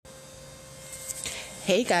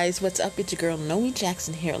Hey guys, what's up? It's your girl Noe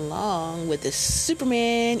Jackson here, along with the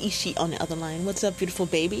Superman Ishi on the other line. What's up, beautiful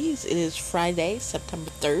babies? It is Friday, September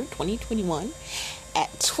 3rd, 2021 at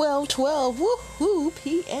 12:12 woohoo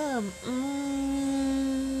p.m.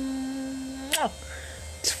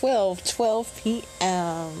 12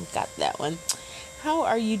 p.m. Got that one. How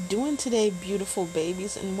are you doing today, beautiful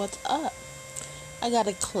babies? And what's up? I got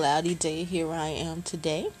a cloudy day. Here I am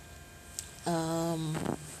today.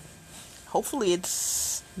 Hopefully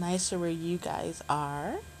it's nicer where you guys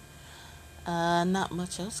are. Not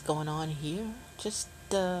much else going on here. Just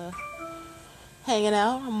hanging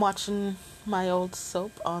out. I'm watching my old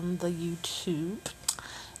soap on the YouTube.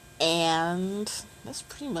 And that's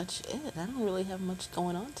pretty much it. I don't really have much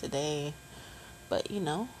going on today. But,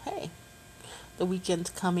 hey, the weekend's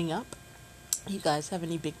coming up. You guys have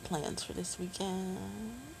any big plans for this weekend?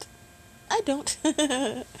 I don't.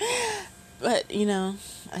 But,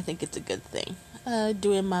 I think it's a good thing.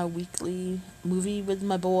 Doing my weekly movie with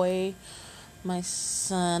my boy, my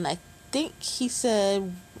son. I think he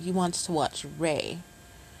said he wants to watch Ray.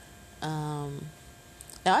 Now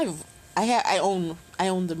I own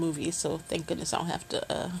the movie, so thank goodness I don't have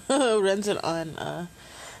to rent it on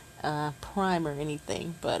Prime or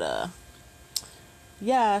anything. But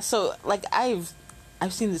yeah, so like I've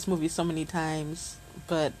seen this movie so many times,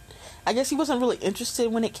 but I guess he wasn't really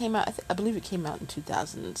interested when it came out. I believe it came out in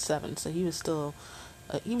 2007, so he was still,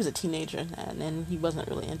 he was a teenager then, and he wasn't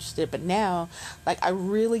really interested. But now, like, I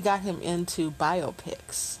really got him into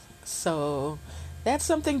biopics, so that's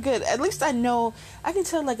something good. At least I know, I can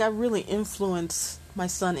tell, like, I really influence my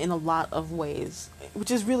son in a lot of ways, which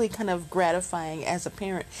is really kind of gratifying as a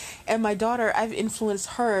parent. And my daughter, I've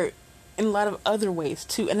influenced her in a lot of other ways,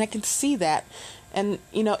 too, and I can see that. And,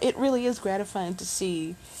 it really is gratifying to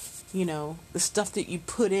see the stuff that you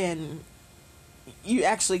put in, you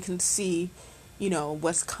actually can see,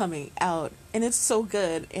 what's coming out. And it's so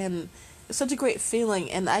good. And it's such a great feeling.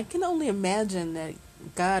 And I can only imagine that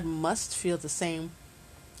God must feel the same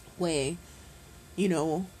way,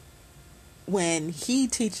 when He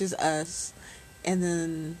teaches us and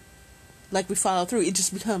then, like, we follow through. It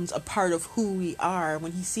just becomes a part of who we are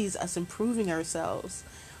when He sees us improving ourselves.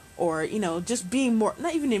 Or, just being more,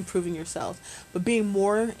 not even improving yourself, but being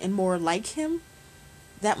more and more like Him.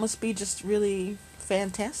 That must be just really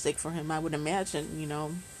fantastic for Him, I would imagine,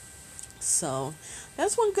 So,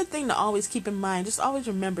 that's one good thing to always keep in mind. Just always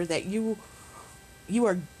remember that you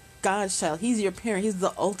are God's child. He's your parent. He's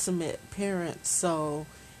the ultimate parent. So,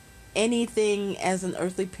 anything as an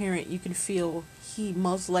earthly parent you can feel, He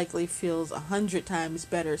most likely feels 100 times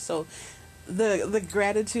better. So, the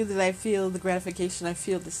gratitude that I feel, the gratification I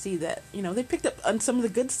feel to see that, they picked up on some of the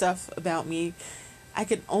good stuff about me.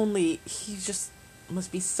 He just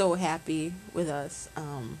must be so happy with us.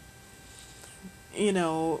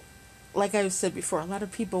 Like I've said before, a lot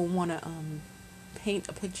of people want to paint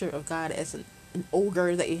a picture of God as an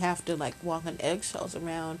ogre that you have to, like, walk on eggshells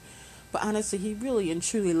around. But honestly, He really and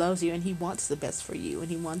truly loves you, and He wants the best for you, and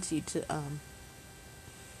He wants you to,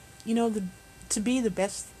 to be the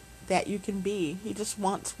best that you can be. He just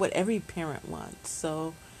wants what every parent wants.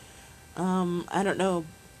 So, I don't know,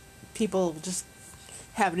 people just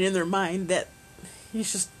have it in their mind that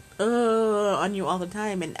He's just on you all the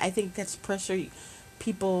time, and I think that's pressure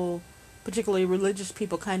people, particularly religious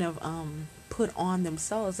people, kind of put on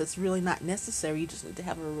themselves. That's really not necessary. You just need to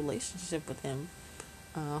have a relationship with Him.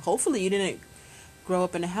 Hopefully you didn't grow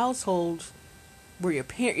up in a household where your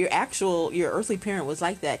earthly parent was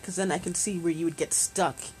like that, because then I can see where you would get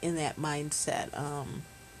stuck in that mindset.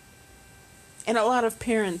 And a lot of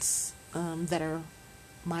parents that are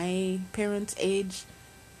my parents' age,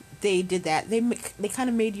 they did that. They kind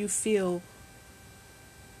of made you feel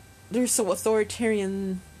they're so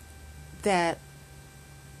authoritarian that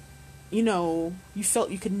you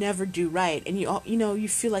felt you could never do right, and you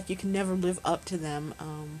feel like you can never live up to them.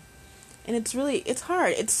 And it's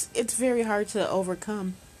hard. It's very hard to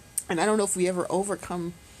overcome. And I don't know if we ever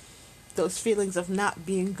overcome those feelings of not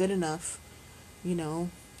being good enough.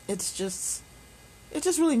 It just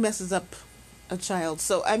really messes up a child.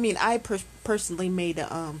 So, I mean, I personally made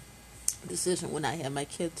a decision when I had my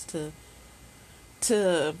kids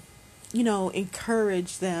to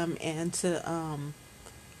encourage them, and to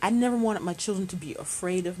I never wanted my children to be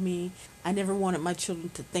afraid of me. I never wanted my children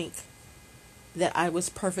to think that I was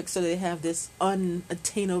perfect, so they have this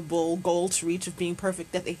unattainable goal to reach of being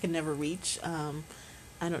perfect that they can never reach. I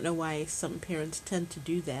don't know why some parents tend to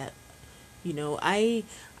do that.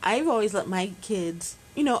 I've always let my kids,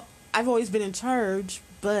 I've always been in charge,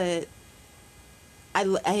 but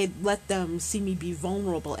I let them see me be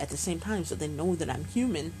vulnerable at the same time, so they know that I'm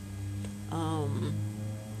human.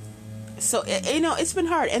 So it's been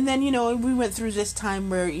hard. And then we went through this time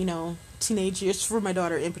where teenage years for my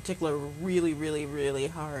daughter in particular were really, really, really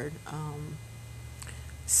hard.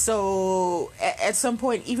 So at some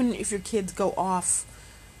point, even if your kids go off,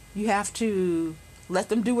 you have to let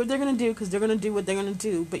them do what they're going to do, because they're going to do what they're going to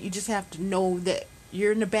do. But you just have to know that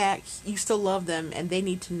you're in the back, you still love them, and they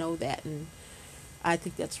need to know that. And I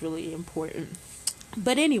think that's really important.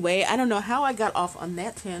 But anyway, I don't know how I got off on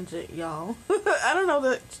that tangent, y'all. I don't know,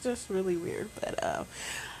 that's just really weird.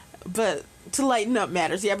 But to lighten up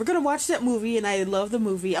matters, yeah, we're going to watch that movie, and I love the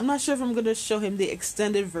movie. I'm not sure if I'm going to show him the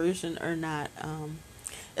extended version or not.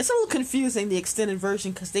 It's a little confusing, the extended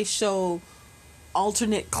version, because they show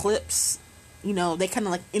alternate clips. They kind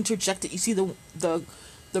of like interject it. You see the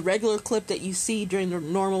regular clip that you see during the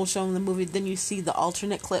normal showing of the movie, then you see the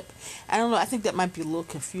alternate clip. I don't know, I think that might be a little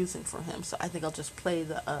confusing for him, so I think I'll just play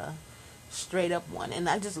the straight up one. And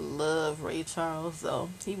I just love Ray Charles,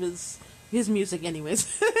 though. His music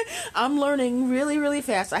anyways. I'm learning really, really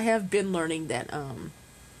fast. I have been learning that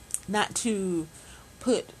not to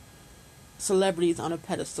put celebrities on a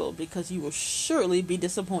pedestal, because you will surely be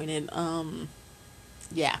disappointed.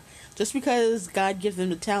 Yeah, just because God gives them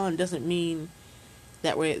the talent doesn't mean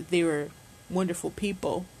that they were wonderful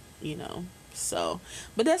people, So,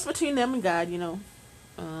 but that's between them and God,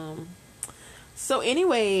 So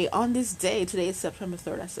anyway, on this day, today is September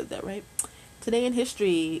 3rd, I said that right? Today in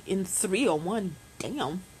history, in 301,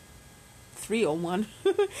 301,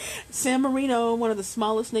 San Marino, one of the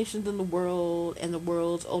smallest nations in the world and the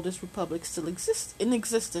world's oldest republic, still exists in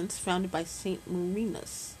existence, founded by Saint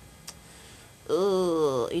Marinus.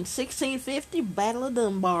 In 1650, Battle of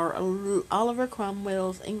Dunbar, Oliver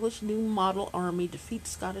Cromwell's English New Model Army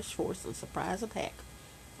defeats Scottish force in surprise attack.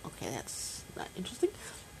 Okay, that's not interesting.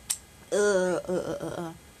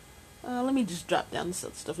 Let me just drop down. This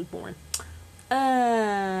other stuff is boring.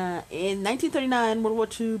 In 1939, World War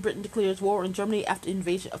II, Britain declares war on Germany after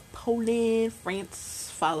invasion of Poland. France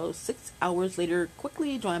follows 6 hours later,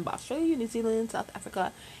 quickly joined by Australia, New Zealand, South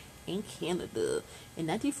Africa, and Canada. In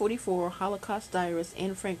 1944, Holocaust diarist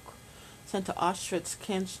Anne Frank sent to Auschwitz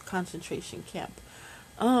concentration camp.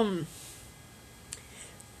 I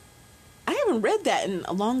haven't read that in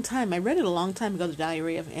a long time. I read it a long time ago, The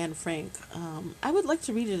Diary of Anne Frank. I would like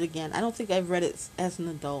to read it again. I don't think I've read it as an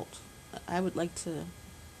adult. I would like to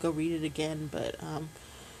go read it again, but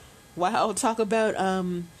wow, talk about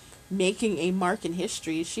making a mark in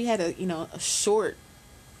history. She had a short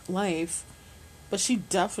life, but she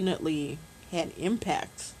definitely had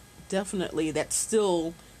impact. Definitely, that's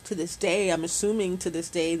still to this day. I'm assuming to this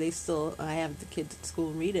day they still have the kids at school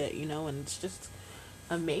and read it, and it's just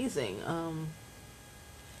amazing.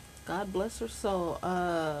 God bless her soul.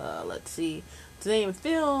 Let's see. Today in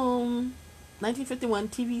film, 1951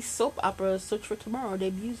 TV soap opera Search for Tomorrow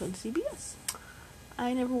debuts on CBS.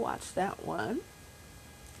 I never watched that one.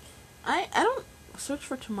 I don't Search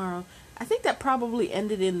for Tomorrow. I think that probably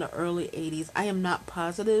ended in the early 80s. I am not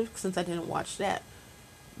positive since I didn't watch that.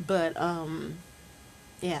 But,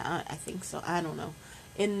 yeah, I think so. I don't know.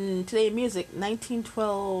 In Today in Music,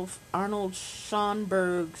 1912, Arnold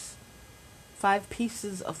Schoenberg's 5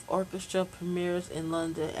 Pieces of Orchestra premieres in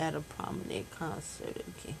London at a prominent concert.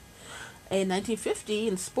 Okay. In 1950,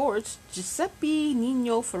 in sports, Giuseppe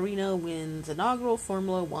Nino Farina wins inaugural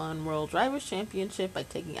Formula One World Drivers' Championship by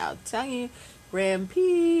taking out Italian Grand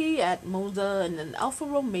Prix at Monza and then Alfa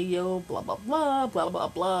Romeo, blah, blah, blah, blah, blah,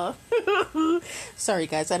 blah. Sorry,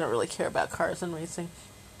 guys, I don't really care about cars and racing.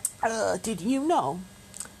 Did you know?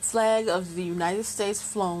 Flag of the United States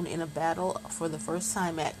flown in a battle for the first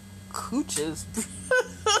time at Cooch's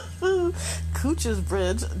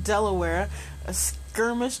Bridge, Delaware. A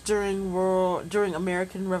skirmish during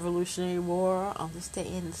American Revolutionary War on this day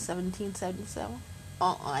in 1777.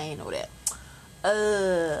 I ain't know that.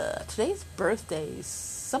 Today's birthdays.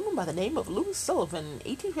 Someone by the name of Louis Sullivan,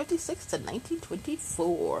 1856 to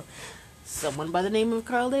 1924. Someone by the name of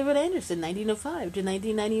Carl David Anderson, 1905 to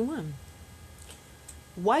 1991.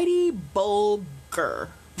 Whitey Bulger,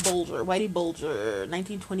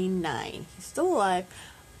 1929. He's still alive.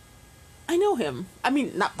 I know him. I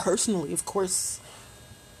mean, not personally, of course.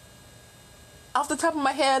 Off the top of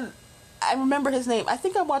my head, I remember his name. I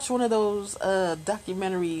think I watched one of those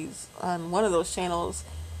documentaries on one of those channels.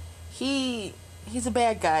 He's a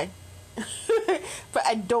bad guy. But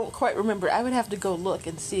I don't quite remember. I would have to go look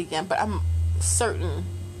and see again. But I'm certain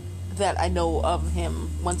that I know of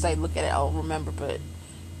him. Once I look at it, I'll remember. But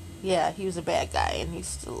yeah, he was a bad guy, and he's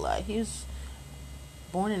still alive. He was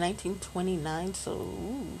born in 1929, so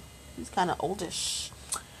he's kind of oldish.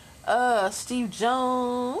 Steve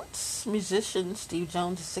Jones, musician Steve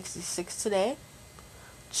Jones is 66 today.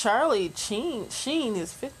 Charlie Sheen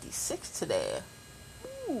is 56 today.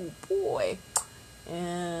 Ooh, boy.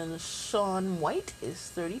 And Shaun White is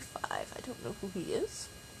 35. I don't know who he is.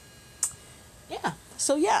 Yeah.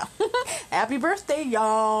 So, yeah. Happy birthday,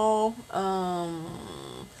 y'all.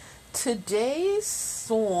 Today's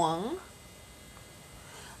song,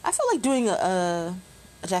 I feel like doing a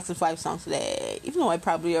Jackson 5 song today, even though I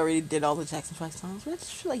probably already did all the Jackson 5 songs, but I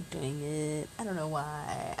just feel like doing it. I don't know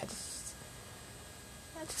why. I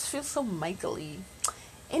just feel so Michael-y.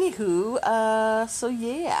 Anywho, so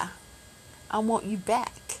yeah, I Want You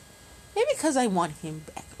Back. Maybe because I want him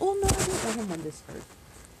back. Oh no, I don't want him on this earth.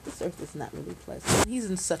 This earth is not really pleasant. He's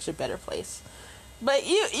in such a better place. But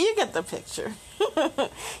you get the picture.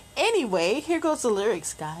 Anyway, here goes the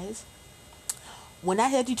lyrics, guys. When I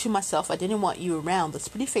had you to myself, I didn't want you around. Those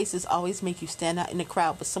pretty faces always make you stand out in the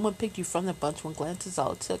crowd, but someone picked you from the bunch. One glance is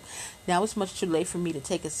all it took. Now it's much too late for me to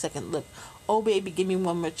take a second look. Oh, baby, give me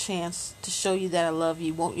one more chance to show you that I love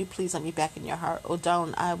you. Won't you please let me back in your heart? Oh,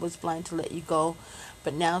 darling, I was blind to let you go,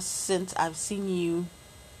 but now since I've seen you,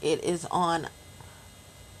 it is on.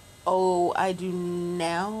 Oh, I do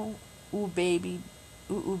now. Ooh, baby.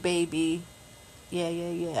 Ooh, baby.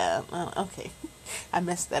 Yeah. Okay. I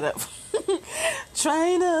messed that up.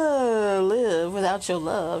 Trying to live without your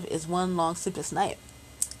love is one long sleepless night.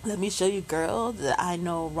 Let me show you, girl, that I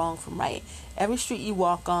know wrong from right. Every street you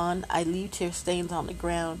walk on, I leave tear stains on the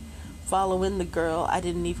ground. Following the girl, I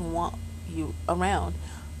didn't even want you around.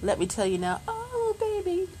 Let me tell you now, oh,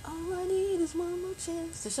 baby, all I need is one more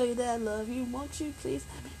chance to show you that I love you. Won't you please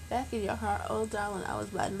back in your heart? Oh, darling, I was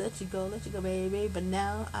blind. Let you go, baby. But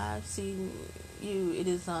now I've seen you. It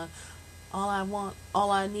is on. All I want, all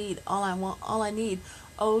I need, all I want, all I need.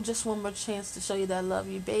 Oh, just one more chance to show you that I love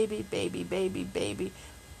you, baby, baby, baby, baby.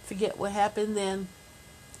 Forget what happened then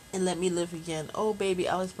and let me live again. Oh, baby,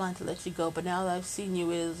 I was blind to let you go, but now that I've seen you,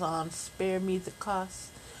 it is on. Spare me the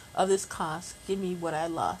cost of this cost. Give me what I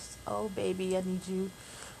lost. Oh, baby, I need you.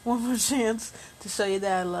 One more chance to show you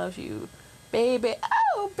that I love you, baby.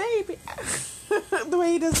 Oh, baby. The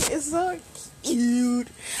way he does it is so cute.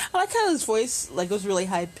 I like how his voice was really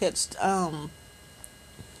high pitched.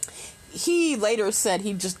 He later said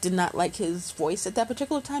he just did not like his voice at that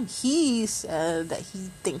particular time. He said that he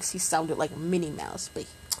thinks he sounded like Minnie Mouse, but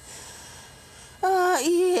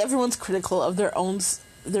everyone's critical of their own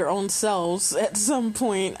selves at some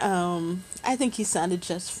point. I think he sounded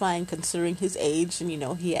just fine considering his age, and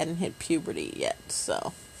he hadn't hit puberty yet,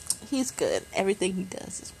 so he's good. Everything he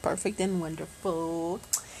does is perfect and wonderful.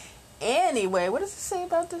 Anyway, what does it say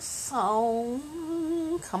about this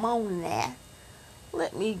song? Come on now.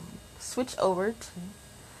 Let me switch over to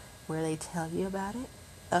where they tell you about it.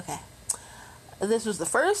 Okay. This was the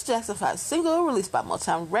first Jackson 5 single released by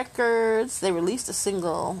Motown Records. They released a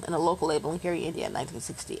single in a local label in Gary, Indiana in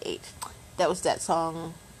 1968. That was that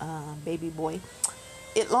song, Baby Boy.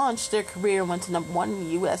 It launched their career and went to number 1 in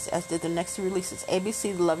the U.S., as did their next two releases,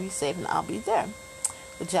 ABC, Love You Safe, and I'll Be There.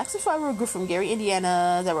 The Jackson 5 were a group from Gary,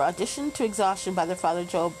 Indiana, that were auditioned to exhaustion by their father,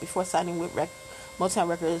 Joe, before signing with Motown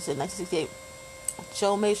Records in 1968.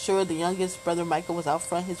 Joe made sure the youngest brother, Michael, was out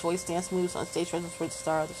front. His voice, dance moves on stage presence were the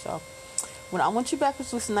star of the show. When I Want You Back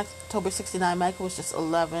was released in October 69, Michael was just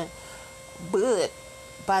 11. But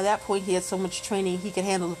by that point, he had so much training, he could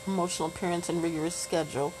handle the promotional appearance and rigorous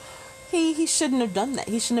schedule. He shouldn't have done that.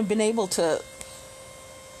 He shouldn't have been able to,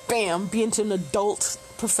 be into an adult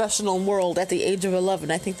professional world at the age of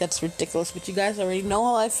 11. I think that's ridiculous. But you guys already know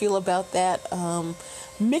how I feel about that.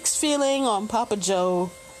 Mixed feeling on Papa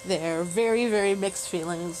Joe there. Very, very mixed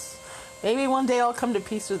feelings. Maybe one day I'll come to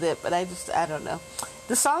peace with it, but I don't know.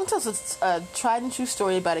 The song tells a tried and true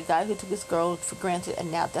story about a guy who took his girl for granted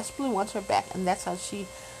and now desperately wants her back, and that's how she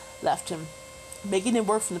left him. Making it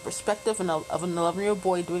work from the perspective of an 11-year-old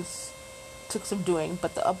boy took some doing,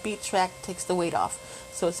 but the upbeat track takes the weight off,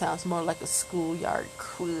 so it sounds more like a schoolyard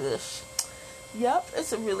crush. Yep,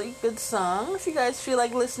 it's a really good song. If you guys feel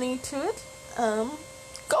like listening to it,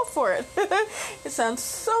 go for it. It sounds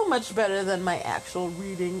so much better than my actual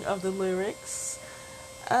reading of the lyrics.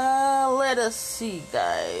 Let us see,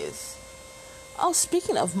 guys. Oh,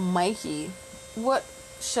 speaking of Mikey, what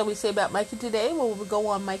shall we say about Mikey today? Well, we'll go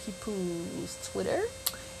on Mikey Pooh's Twitter,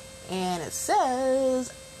 and it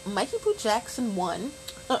says Mikey Pooh Jackson 1.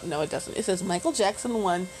 Oh, no, it doesn't. It says Michael Jackson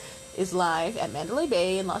 1 is live at Mandalay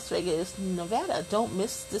Bay in Las Vegas, Nevada. Don't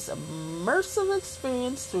miss this immersive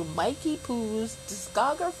experience through Mikey Pooh's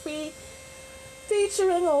discography,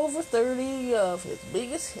 featuring over 30 of his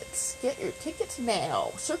biggest hits. Get your tickets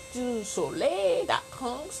now.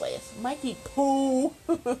 CirqueDuSoleil.com/Mikey Pooh.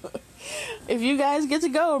 If you guys get to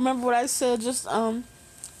go, remember what I said. Just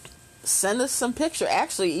send us some picture.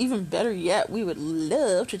 Actually, even better yet, we would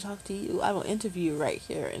love to talk to you. I will interview you right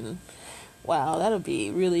here, and wow, that'll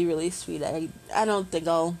be really, really sweet. I don't think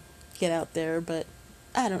I'll get out there, but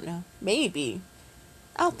I don't know. Maybe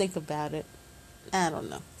I'll think about it. I don't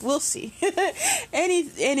know. We'll see.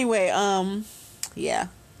 Anyway, yeah.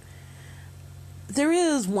 There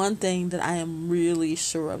is one thing that I am really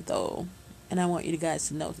sure of, though, and I want you guys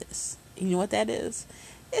to know this. You know what that is?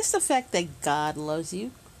 It's the fact that God loves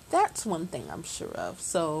you. That's one thing I'm sure of.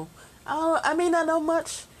 So, I may not know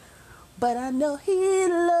much, but I know He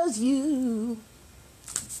loves you.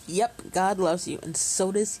 Yep, God loves you, and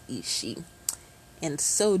so does Ishi. And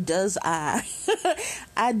so does I.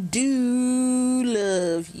 I do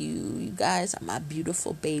love you. You guys are my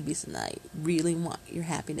beautiful babies, and I really want your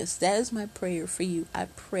happiness. That is my prayer for you. I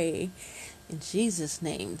pray in Jesus'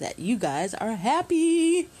 name that you guys are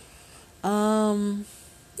happy.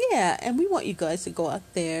 Yeah, and we want you guys to go out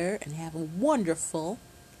there and have a wonderful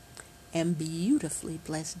and beautifully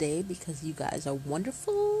blessed day, because you guys are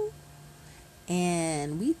wonderful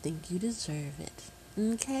and we think you deserve it.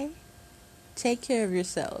 Okay? Take care of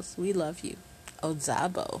yourselves. We love you.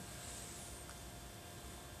 Ozabo.